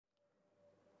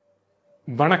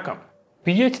வணக்கம்.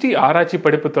 பிஹெச்டி ஆராய்ச்சி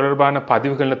படிப்பு தொடர்பான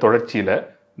பதிவுகளின் தொடர்ச்சியில்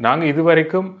நாங்கள்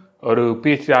இதுவரைக்கும் ஒரு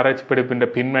பிஹெச்டி ஆராய்ச்சி படிப்பின்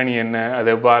பின்னணி என்ன, அது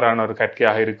எவ்வாறான ஒரு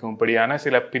கற்கையாக இருக்கும், இப்படியான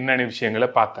சில பின்னணி விஷயங்களை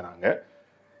பார்த்தனாங்க.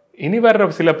 இனி வர்ற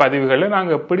சில பதிவுகளில்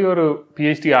நாங்கள் எப்படி ஒரு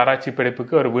பிஹெச்டி ஆராய்ச்சி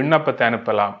படிப்புக்கு ஒரு விண்ணப்பத்தை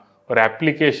அனுப்பலாம், ஒரு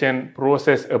அப்ளிகேஷன்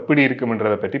ப்ரோசஸ் எப்படி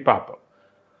இருக்கும்ன்றதை பற்றி பார்ப்போம்.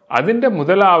 அதில்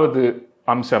முதலாவது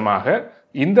அம்சமாக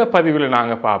இந்த பதிவில்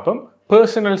நாங்கள் பார்ப்போம்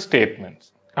பர்சனல் ஸ்டேட்மெண்ட்ஸ்,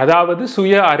 அதாவது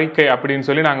சுய அறிக்கை அப்படின்னு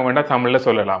சொல்லி நாங்கள் வேண்டாம் தமிழில்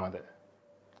சொல்லலாம். அது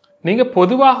நீங்கள்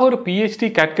பொதுவாக ஒரு பிஹெச்டி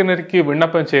கற்கனருக்கு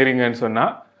விண்ணப்பம் செய்கிறீங்கன்னு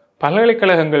சொன்னால்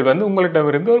பல்கலைக்கழகங்கள் உங்கள்கிட்ட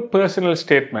ஒரு பர்சனல்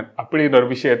ஸ்டேட்மெண்ட் அப்படின்ற ஒரு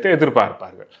விஷயத்தை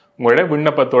எதிர்பார்ப்பார்கள். உங்களோட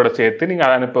விண்ணப்பத்தோடு சேர்த்து நீங்கள்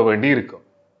அதை அனுப்ப வேண்டி இருக்கும்.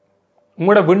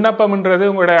 உங்களோட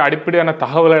விண்ணப்பம்ன்றது உங்களோட அடிப்படையான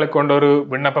தகவல்களை கொண்ட ஒரு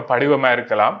விண்ணப்ப படிவமாக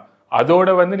இருக்கலாம்.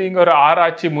 அதோட நீங்கள் ஒரு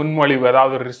ஆராய்ச்சி முன்மொழிவு,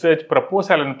 அதாவது ஒரு ரிசர்ச்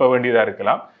ப்ரப்போசல் அனுப்ப வேண்டியதாக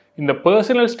இருக்கலாம். இந்த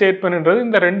பர்சனல் ஸ்டேட்மெண்ட்ன்றது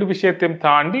இந்த ரெண்டு விஷயத்தையும்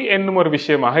தாண்டி இன்னும் ஒரு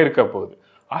விஷயமாக இருக்க போகுது.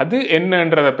 அது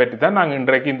என்னன்றதை பற்றி தான் நாங்கள்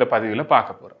இன்றைக்கு இந்த பதிவில்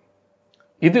பார்க்க போகிறோம்.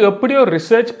 இது எப்படி ஒரு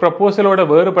ரிசர்ச் ப்ரப்போசலோட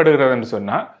வேறுபடுகிறதுன்னு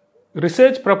சொன்னால்,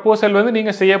 ரிசர்ச் ப்ரப்போசல்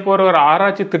நீங்கள் செய்ய போகிற ஒரு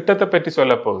ஆராய்ச்சி திட்டத்தை பற்றி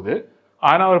சொல்ல போகுது.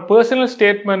 ஆனால் ஒரு பர்சனல்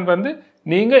ஸ்டேட்மெண்ட்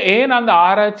நீங்கள் ஏன் அந்த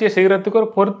ஆராய்ச்சியை செய்கிறதுக்கு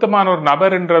ஒரு பொருத்தமான ஒரு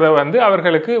நபர்ன்றதை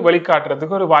அவர்களுக்கு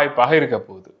வழிகாட்டுறதுக்கு ஒரு வாய்ப்பாக இருக்க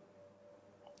போகுது.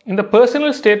 இந்த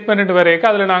பர்சனல் ஸ்டேட்மெண்ட் வரைக்கும்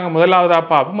அதில் நாங்கள் முதலாவதாக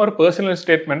பார்ப்போம் ஒரு பர்சனல்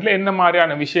ஸ்டேட்மெண்ட்டில் என்ன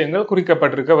மாதிரியான விஷயங்கள்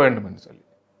குறிக்கப்பட்டிருக்க வேண்டும் சொல்லி.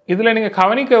 இதில் நீங்கள்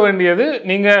கவனிக்க வேண்டியது,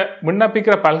 நீங்கள்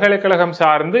விண்ணப்பிக்கிற பல்கலைக்கழகம்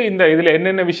சார்ந்து இதில்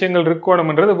என்னென்ன விஷயங்கள்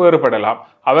இருக்கணும்ன்றது வேறுபடலாம்.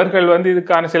 அவர்கள்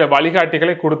இதுக்கான சில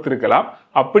வழிகாட்டிகளை கொடுத்திருக்கலாம்.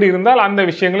 அப்படி இருந்தால் அந்த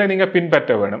விஷயங்களை நீங்கள்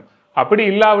பின்பற்ற வேணும். அப்படி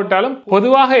இல்லாவிட்டாலும்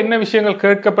பொதுவாக என்ன விஷயங்கள்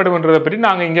கேட்கப்படும்ன்றதை பற்றி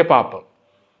நாங்கள் இங்கே பார்ப்போம்.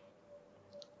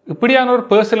 இப்படியான ஒரு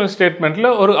பர்சனல் ஸ்டேட்மெண்ட்ல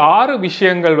ஒரு 6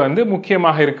 விஷயங்கள்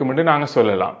முக்கியமாக இருக்கும் என்று நாங்கள்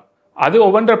சொல்லலாம். அது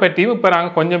ஒவ்வொன்றை பற்றியும் இப்போ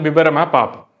நாங்கள் கொஞ்சம் விவரமாக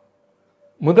பார்ப்போம்.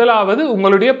 முதலாவது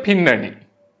உங்களுடைய பின்னணி.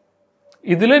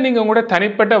 இதில் நீங்கள் உங்களோட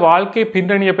தனிப்பட்ட வாழ்க்கை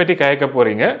பின்னணியை பற்றி கேட்க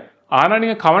போறீங்க. ஆனால்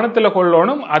நீங்கள் கவனத்தில்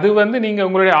கொள்ளணும், அது நீங்கள்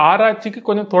உங்களுடைய ஆராய்ச்சிக்கு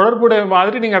கொஞ்சம் தொடர்புடைய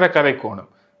மாதிரி நீங்கள் அதை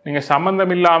கதைக்கணும். நீங்கள்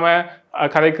சம்பந்தம் இல்லாமல்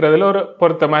கதைக்கிறதுல ஒரு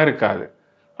பொருத்தமாக இருக்காது.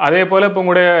 அதே போல் இப்போ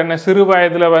உங்களுடைய சிறு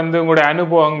வயதில் உங்களுடைய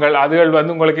அனுபவங்கள் அதுகள்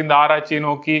உங்களுக்கு இந்த ஆராய்ச்சியை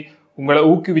நோக்கி உங்களை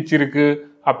ஊக்குவிச்சிருக்கு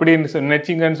அப்படின்னு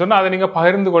நினைச்சிங்கன்னு சொன்னால் அதை நீங்கள்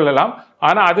பகிர்ந்து கொள்ளலாம்.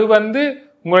 ஆனால் அது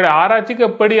உங்களுடைய ஆராய்ச்சிக்கு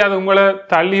எப்படி அது உங்களை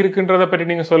தள்ளி இருக்குன்றதை பற்றி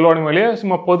நீங்கள் சொல்லணும் இல்லையா.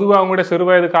 சும்மா பொதுவாக உங்களுடைய சிறு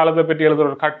வயது காலத்தை பற்றி எழுதுகிற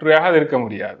ஒரு கட்டுரையாக அது இருக்க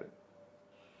முடியாது.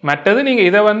 மற்றது நீங்கள்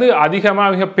இதை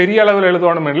அதிகமாக மிக பெரிய அளவில்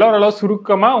எழுதணும் இல்லை, ஓரளவு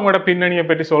சுருக்கமாக உங்களோட பின்னணியை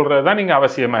பற்றி சொல்கிறது தான் நீங்கள்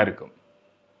அவசியமாக இருக்கும்.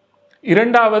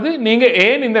 இரண்டாவது, நீங்கள்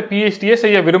ஏன் இந்த பிஹெச்டியை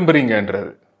செய்ய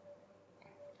விரும்புகிறீங்கன்றது.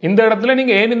 இந்த இடத்துல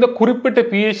நீங்கள் ஏன் இந்த குறிப்பிட்ட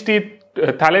பிஹெச்டி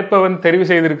தலைப்பை தெரிவு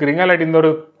செய்திருக்கிறீங்க, இல்லாட்டி இந்த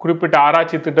ஒரு குறிப்பிட்ட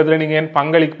ஆராய்ச்சி திட்டத்தில் நீங்கள் ஏன்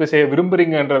பங்களிப்பு செய்ய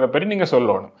விரும்புகிறீங்கன்றதை பற்றி நீங்கள்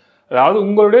சொல்லணும். அதாவது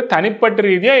உங்களுடைய தனிப்பட்ட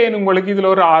ரீதியாக ஏன் உங்களுக்கு இதில்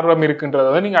ஒரு ஆர்வம்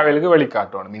இருக்குன்றதை நீங்கள் அவைகளுக்கு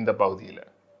வழிகாட்டணும் இந்த பகுதியில்.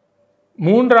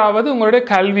 மூன்றாவது, உங்களுடைய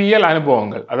கல்வியியல்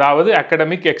அனுபவங்கள், அதாவது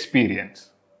அகடமிக் எக்ஸ்பீரியன்ஸ்.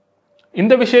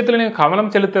 இந்த விஷயத்தில் நீங்கள்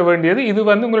கவனம் செலுத்த வேண்டியது, இது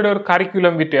உங்களுடைய ஒரு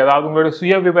கரிக்குலம் விட்டு, அதாவது உங்களுடைய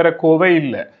சுய விவர கோவை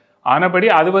இல்லை. ஆனபடி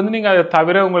அது நீங்கள் அதை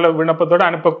தவிர உங்களோட விண்ணப்பத்தோடு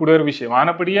அனுப்பக்கூடிய ஒரு விஷயம்.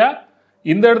 ஆனபடியா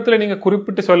இந்த இடத்துல நீங்கள்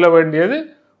குறிப்பிட்டு சொல்ல வேண்டியது,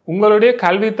 உங்களுடைய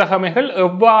கல்வி தகமைகள்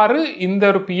எவ்வாறு இந்த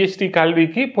ஒரு பிஹெச்டி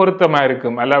கல்விக்கு பொருத்தமாக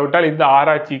இருக்கும், அல்லாவிட்டால் இந்த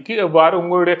ஆராய்ச்சிக்கு எவ்வாறு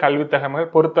உங்களுடைய கல்வி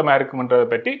தகமைகள் பொருத்தமாக இருக்கும்ன்றதை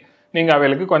பற்றி நீங்கள்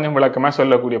அவைகளுக்கு கொஞ்சம் விளக்கமாக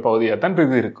சொல்லக்கூடிய பகுதியாக தான்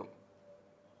இது இருக்கும்.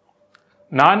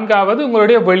 நான்காவது,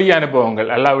 உங்களுடைய வெளி அனுபவங்கள்,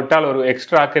 அல்லாவிட்டால் ஒரு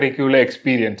எக்ஸ்ட்ரா கரிக்குலர்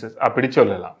எக்ஸ்பீரியன்சஸ் அப்படி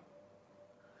சொல்லலாம்.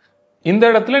 இந்த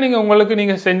இடத்துல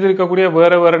நீங்கள் செஞ்சிருக்கக்கூடிய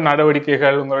வேறு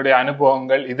நடவடிக்கைகள், உங்களுடைய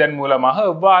அனுபவங்கள், இதன் மூலமாக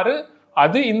எவ்வாறு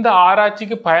அது இந்த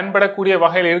ஆராய்ச்சிக்கு பயன்படக்கூடிய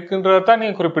வகையில் இருக்குன்றதை தான்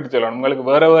நீங்கள் குறிப்பிட்டு சொல்லணும். உங்களுக்கு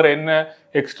வேறு என்ன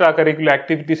எக்ஸ்ட்ரா கரிக்குலர்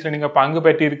ஆக்டிவிட்டீஸில் நீங்கள் பங்கு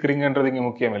பெற்று இருக்கிறீங்கன்றது இங்கே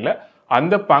முக்கியம் இல்லை.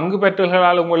 அந்த பங்கு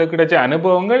பெற்றல்களால் உங்களுக்கு கிடைச்ச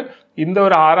அனுபவங்கள் இந்த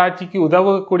ஒரு ஆராய்ச்சிக்கு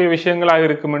உதவக்கூடிய விஷயங்களாக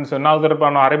இருக்கும்னு சொன்னால், அது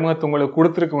தொடர்பான அறிமுகத்தை உங்களுக்கு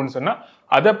கொடுத்துருக்குன்னு சொன்னால்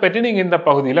அதை பற்றி நீங்கள் இந்த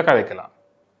பகுதியில் கதைக்கலாம்.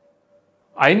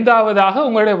 ஐந்தாவதாக,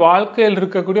 உங்களுடைய வாழ்க்கையில்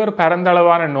இருக்கக்கூடிய ஒரு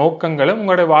பரந்தளவான நோக்கங்களும்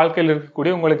உங்களுடைய வாழ்க்கையில்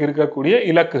இருக்கக்கூடிய உங்களுக்கு இருக்கக்கூடிய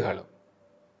இலக்குகளும்.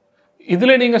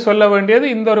 இதில் நீங்கள் சொல்ல வேண்டியது,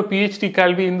 இந்த ஒரு பிஹெச்டி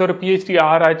கல்வி, இந்த ஒரு பிஹெச்டி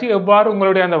ஆராய்ச்சி எவ்வாறு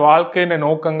உங்களுடைய அந்த வாழ்க்கையின்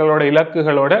நோக்கங்களோட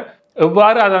இலக்குகளோட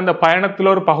எவ்வாறு அது அந்த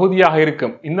பயணத்தில் ஒரு பகுதியாக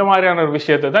இருக்கும், இந்த மாதிரியான ஒரு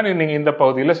விஷயத்தை தான் நீங்கள் இந்த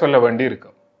பகுதியில் சொல்ல வேண்டி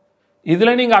இருக்கும்.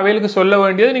 இதில் நீங்கள் அவைகளுக்கு சொல்ல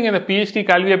வேண்டியது, நீங்கள் இந்த பிஹெச்டி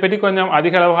கல்வியை பற்றி கொஞ்சம்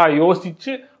அதிக அளவாக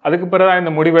யோசிச்சு அதுக்கு பிறகுதான்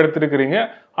இந்த முடிவு எடுத்திருக்கிறீங்க.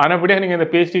 ஆனப்படியாக நீங்கள் இந்த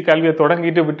பிஹெச்டி கல்வியை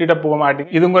தொடங்கிட்டு விட்டுட்டு போக மாட்டீங்க.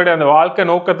 இது உங்களுடைய அந்த வாழ்க்கை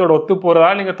நோக்கத்தோடு ஒத்து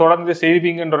போகிறதால நீங்கள் தொடர்ந்து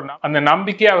செய்வீங்கன்ற அந்த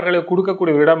நம்பிக்கை அவர்களுக்கு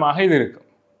கொடுக்கக்கூடிய ஒரு இடமாக இது இருக்கும்.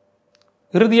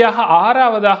 இறுதியாக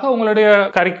ஆறாவதாக, உங்களுடைய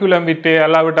கரிக்குலம் விட்டு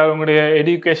அல்லாவிட்டால் உங்களுடைய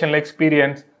எஜுகேஷனல்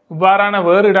எக்ஸ்பீரியன்ஸ், இவ்வாறான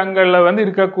வேறு இடங்களில்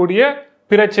இருக்கக்கூடிய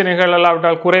பிரச்சனைகள்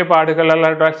அல்லாவிட்டால் குறைபாடுகள்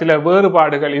அல்லாவிட்டால் சில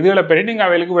வேறுபாடுகள், இதுகளை பற்றி நீங்கள்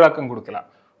அவைகளுக்கு விளக்கம் கொடுக்கலாம்.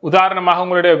 உதாரணமாக,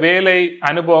 உங்களுடைய வேலை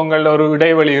அனுபவங்கள் ஒரு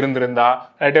இடைவெளி இருந்திருந்தா,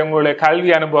 இல்லாட்டி உங்களுடைய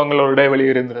கல்வி அனுபவங்கள் ஒரு இடைவெளி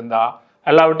இருந்திருந்தா,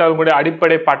 அல்லாவிட்டால் உங்களுடைய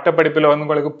அடிப்படை பட்டப்படிப்பில் வந்து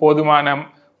உங்களுக்கு போதுமான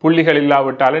புள்ளிகள்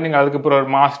இல்லாவிட்டாலும் நீங்கள் அதுக்கு அப்புறம் ஒரு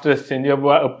மாஸ்டர்ஸ் செஞ்சு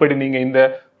எப்படி நீங்கள் இந்த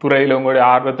துறையில் உங்களுடைய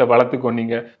ஆர்வத்தை வளர்த்து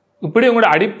கொண்டீங்க, இப்படி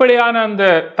உங்களுடைய அடிப்படையான அந்த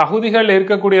தகுதிகள்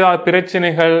இருக்கக்கூடிய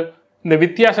பிரச்சனைகள், இந்த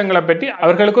வித்தியாசங்களை பற்றி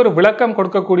அவர்களுக்கு ஒரு விளக்கம்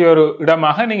கொடுக்கக்கூடிய ஒரு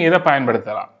இடமாக நீங்கள் இதை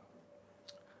பயன்படுத்தலாம்.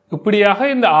 இப்படியாக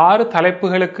இந்த 6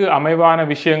 தலைப்புகளுக்கு அமைவான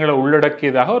விஷயங்களை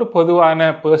உள்ளடக்கியதாக ஒரு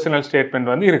பொதுவான பர்சனல்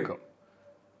ஸ்டேட்மெண்ட் வந்து இருக்கும்.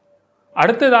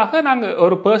 அடுத்ததாக நாங்கள்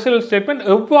ஒரு பர்சனல் ஸ்டேட்மெண்ட்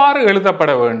எவ்வாறு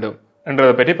எழுதப்பட வேண்டும்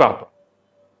என்றதை பற்றி பார்ப்போம்.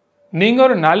 நீங்கள்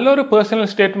ஒரு நல்ல ஒரு பர்சனல்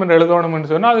ஸ்டேட்மெண்ட்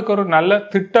எழுதணும்னு சொன்னால் அதுக்கு ஒரு நல்ல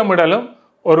திட்டமிடலும்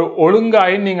ஒரு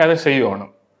ஒழுங்காயும் நீங்கள் அதை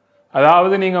செய்யணும்.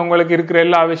 அதாவது நீங்கள் உங்களுக்கு இருக்கிற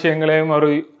எல்லா விஷயங்களையும் ஒரு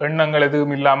எண்ணங்கள்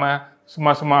எதுவும் இல்லாமல்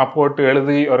சும்மா சும்மா போட்டு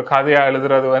எழுதி ஒரு கதையாக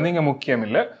எழுதுறது வந்து இங்கே முக்கியம்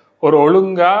இல்லை. ஒரு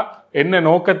ஒழுங்காக என்ன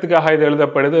நோக்கத்துக்காக இது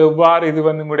எழுதப்படுது, எவ்வாறு இது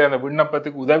வந்து உங்களுடைய அந்த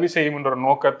விண்ணப்பத்துக்கு உதவி செய்யும்ன்ற ஒரு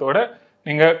நோக்கத்தோட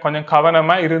நீங்கள் கொஞ்சம்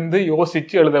கவனமாக இருந்து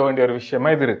யோசித்து எழுத வேண்டிய ஒரு விஷயமா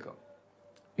இது இருக்கும்.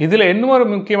 இதில் இன்னும் ஒரு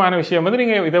முக்கியமான விஷயம் வந்து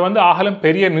நீங்கள் இதை வந்து ஆகலும்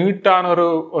பெரிய நீட்டான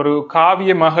ஒரு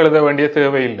காவியமாக எழுத வேண்டிய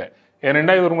தேவையில்லை.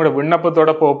 ஏனென்றால் இது உங்களோட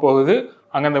விண்ணப்பத்தோட போகுது.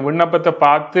 அங்கே அந்த விண்ணப்பத்தை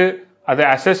பார்த்து அதை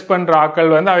அசஸ் பண்ணுற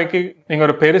ஆட்கள் வந்து அவைக்கு நீங்கள்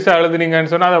ஒரு பெருசாக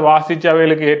எழுதுனீங்கன்னு சொன்னால் அதை வாசித்து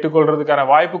அவைகளுக்கு ஏற்றுக்கொள்றதுக்கான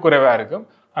வாய்ப்பு குறைவாக இருக்கும்.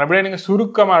 அப்படியே நீங்கள்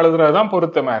சுருக்கமாக எழுதுறது தான்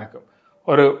பொருத்தமாக இருக்கும்.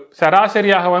 ஒரு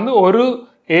சராசரியாக வந்து ஒரு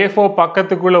A4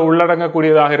 பக்கத்துக்குள்ளே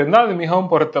உள்ளடங்கக்கூடியதாக இருந்தால் அது மிகவும்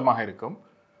பொருத்தமாக இருக்கும்.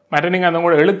 மற்ற நீங்கள் அந்த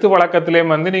கூட எழுத்து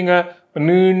வழக்கத்திலேயும் வந்து நீங்கள்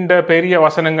நீண்ட பெரிய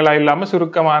வசனங்களாக இல்லாமல்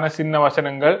சுருக்கமான சின்ன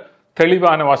வசனங்கள்,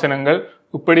 தெளிவான வசனங்கள்,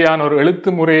 இப்படியான ஒரு எழுத்து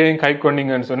முறையையும் கை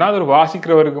கொண்டீங்கன்னு சொன்னால் அது ஒரு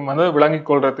வாசிக்கிறவருக்கும் வந்து விளங்கிக்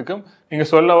கொள்றதுக்கும்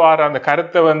நீங்கள் சொல்ல வர அந்த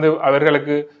கருத்தை வந்து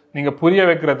அவர்களுக்கு நீங்கள் புரிய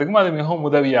வைக்கிறதுக்கும் அது மிகவும்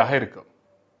உதவியாக இருக்கும்.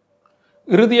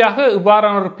 இறுதியாக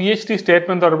இவ்வாறான ஒரு PhD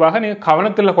ஸ்டேட்மெண்ட் தொடர்பாக நீங்கள்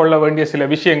கவனத்தில் கொள்ள வேண்டிய சில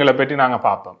விஷயங்களை பற்றி நாங்கள்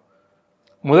பார்ப்போம்.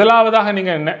 முதலாவதாக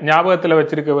நீங்கள் ஞாபகத்தில்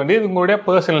வச்சிருக்க வேண்டியது உங்களுடைய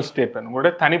பர்சனல் ஸ்டேட்மெண்ட்,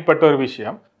 உங்களுடைய தனிப்பட்ட ஒரு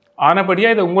விஷயம்.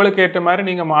 ஆனபடியாக இதை உங்களுக்கு ஏற்ற மாதிரி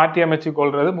நீங்கள் மாற்றி அமைச்சு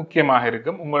கொள்வது முக்கியமாக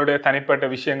இருக்கும். உங்களுடைய தனிப்பட்ட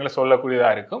விஷயங்களை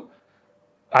சொல்லக்கூடியதாக இருக்கும்.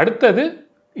 அடுத்தது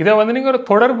இதை வந்து நீங்கள் ஒரு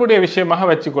தொடர்புடைய விஷயமாக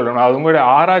வச்சுக்கொள்ளணும். அது உங்களுடைய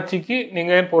ஆராய்ச்சிக்கு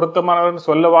நீங்கள் பொருத்தமானவர்னு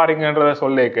சொல்ல வாரீங்கன்றதை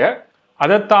சொல்லிக்க,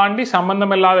 அதை தாண்டி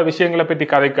சம்பந்தமில்லாத விஷயங்களை பற்றி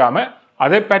கதைக்காம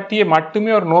அதை பற்றிய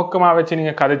மட்டுமே ஒரு நோக்கமாக வச்சு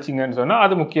நீங்கள் கதைச்சிங்கன்னு சொன்னால்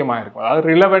அது முக்கியமாக இருக்கும். அதாவது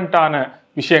ரிலவெண்ட்டான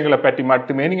விஷயங்களை பற்றி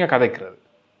மட்டுமே நீங்கள் கதைக்கிறது.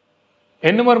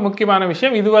 இன்னும் ஒரு முக்கியமான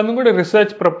விஷயம், இது வந்து உங்களோட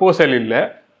ரிசர்ச் ப்ரப்போசல் இல்லை.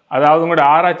 அதாவது உங்களோட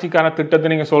ஆராய்ச்சிக்கான திட்டத்தை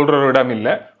நீங்கள் சொல்கிற ஒரு இடம்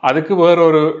இல்லை. அதுக்கு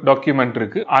வேறொரு டாக்குமெண்ட்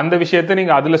இருக்குது. அந்த விஷயத்தை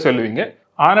நீங்கள் அதில் சொல்லுவீங்க.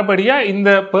 ஆனபடியாக இந்த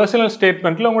பர்சனல்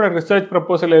ஸ்டேட்மெண்ட்டில் உங்களோட ரிசர்ச்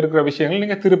ப்ரப்போசல் இருக்கிற விஷயங்கள்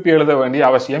நீங்கள் திருப்பி எழுத வேண்டிய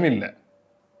அவசியம் இல்லை.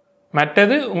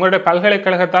 மற்றது உங்களுடைய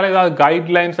பல்கலைக்கழகத்தால் ஏதாவது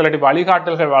கைட்லைன்ஸ் இல்லாட்டி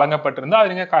வழிகாட்டல்கள் வழங்கப்பட்டிருந்தால் அதை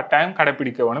நீங்கள் கட்டாயம்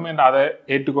கடைப்பிடிக்க வேணும் என்று அதை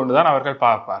ஏற்றுக்கொண்டு தான் அவர்கள்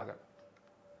பார்ப்பார்கள்.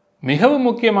 மிகவும்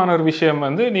முக்கியமான ஒரு விஷயம்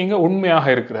வந்து நீங்கள் உண்மையாக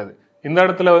இருக்கிறது. இந்த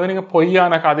இடத்துல வந்து நீங்கள்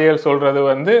பொய்யான கதைகள் சொல்கிறது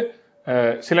வந்து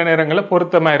சில நேரங்களில்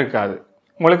பொருத்தமாக இருக்காது.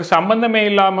 உங்களுக்கு சம்பந்தமே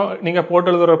இல்லாமல் நீங்கள் போட்டு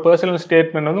எழுதுகிற ஒரு பர்சனல்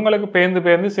ஸ்டேட்மெண்ட் வந்து உங்களுக்கு பேர்ந்து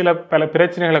பல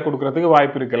பிரச்சனைகளை கொடுக்கறதுக்கு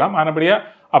வாய்ப்பு இருக்கலாம். ஆனபடியாக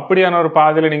அப்படியான ஒரு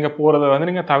பாதையில் நீங்கள் போகிறத வந்து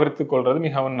நீங்கள் தவிர்த்து கொள்வது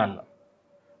மிகவும் நல்லது.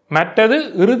 மற்றது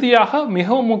இறுதியாக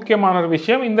மிகவும் முக்கியமான ஒரு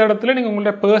விஷயம், இந்த இடத்துல நீங்கள்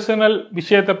உங்களுடைய பர்சனல்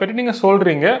விஷயத்தை பற்றி நீங்கள்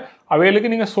சொல்கிறீங்க.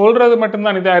 அவைகளுக்கு நீங்கள் சொல்கிறது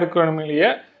மட்டும்தான் இதாக இருக்கணும்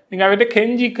இல்லையே, நீங்கள் அவைகிட்ட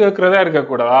கெஞ்சி கேட்குறதா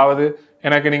இருக்கக்கூடாது. அதாவது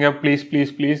எனக்கு நீங்கள்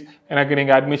ப்ளீஸ் எனக்கு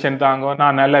நீங்கள் அட்மிஷன் தாங்க,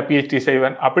 நான் நல்லா PhD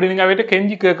செய்வேன், அப்படி நீங்கள் அவைகிட்ட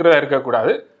கெஞ்சி கேட்குறதா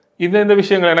இருக்கக்கூடாது. இந்த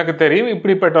விஷயங்கள் எனக்கு தெரியும்,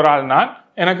 இப்படிப்பட்ட ஒரு ஆள் நான்,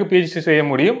 எனக்கு PhD செய்ய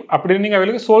முடியும் அப்படின்னு நீங்கள்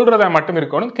அவைகளுக்கு சொல்கிறதா மட்டும்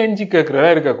இருக்கணும், கெஞ்சி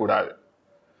கேட்குறதா இருக்கக்கூடாது.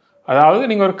 அதாவது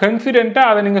நீங்கள் ஒரு கான்ஃபிடென்ட்டாக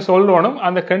அதை நீங்கள் சொல்லணும்.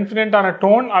 அந்த கான்ஃபிடென்ட்டான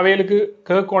டோன் அவைகளுக்கு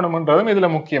கேட்கணும்ன்றதும்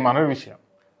இதில் முக்கியமான ஒரு விஷயம்.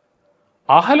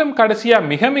 அகலம் கடைசியாக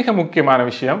மிக மிக முக்கியமான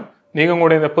விஷயம், நீங்கள்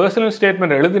உங்களுடைய இந்த பர்சனல்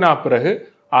ஸ்டேட்மெண்ட் எழுதினா பிறகு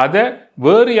அதை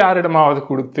வேறு யாரிடமாவது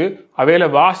கொடுத்து அவைகளை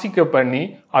வாசிக்க பண்ணி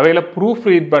அவைகளை ப்ரூஃப்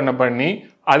ரீட் பண்ணி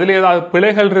அதில் ஏதாவது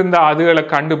பிழைகள் இருந்தால் அதுகளை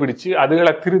கண்டுபிடிச்சு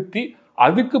அதுகளை திருத்தி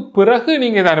அதுக்கு பிறகு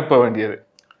நீங்கள் இதை அனுப்ப வேண்டியது.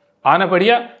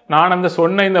 ஆனபடியாக நான் அந்த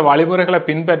சொன்ன இந்த வழிமுறைகளை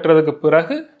பின்பற்றதுக்கு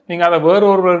பிறகு நீங்கள் அதை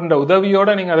வேறொருவருடைய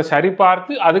உதவியோடு நீங்கள் அதை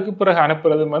சரிபார்த்து அதுக்கு பிறகு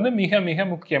அனுப்புறது வந்து மிக மிக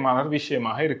முக்கியமான ஒரு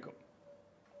விஷயமாக இருக்கும்.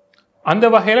 அந்த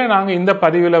வகையில் நாங்கள் இந்த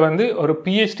பதிவில் வந்து ஒரு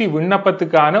PhD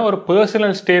விண்ணப்பத்துக்கான ஒரு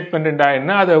பர்சனல் ஸ்டேட்மெண்ட்டா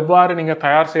என்ன, அதை எவ்வாறு நீங்கள்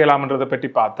தயார் செய்யலாம்ன்றதை பற்றி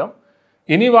பார்த்தோம்.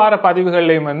 இனி வார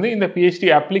பதிவுகள்லையும் வந்து இந்த PhD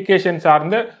அப்ளிகேஷன்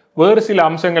சார்ந்த வேறு சில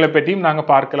அம்சங்களை பற்றியும் நாங்கள்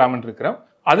பார்க்கலாம்னு இருக்கிறோம்.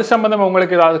 அது சம்பந்தமாக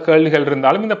உங்களுக்கு ஏதாவது கேள்விகள்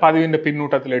இருந்தாலும் இந்த பதிவின்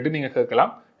பின்னூட்டத்தில் இட்டு நீங்கள்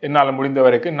கேட்கலாம். என்னால் முடிந்த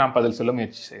வரைக்கும் நான் பதில் சொல்ல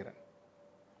முயற்சி செய்கிறேன்.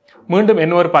 மீண்டும்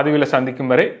இன்னொரு பதிவில்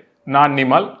சந்திக்கும் வரை நான்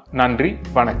நிமால். நன்றி,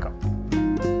 வணக்கம்.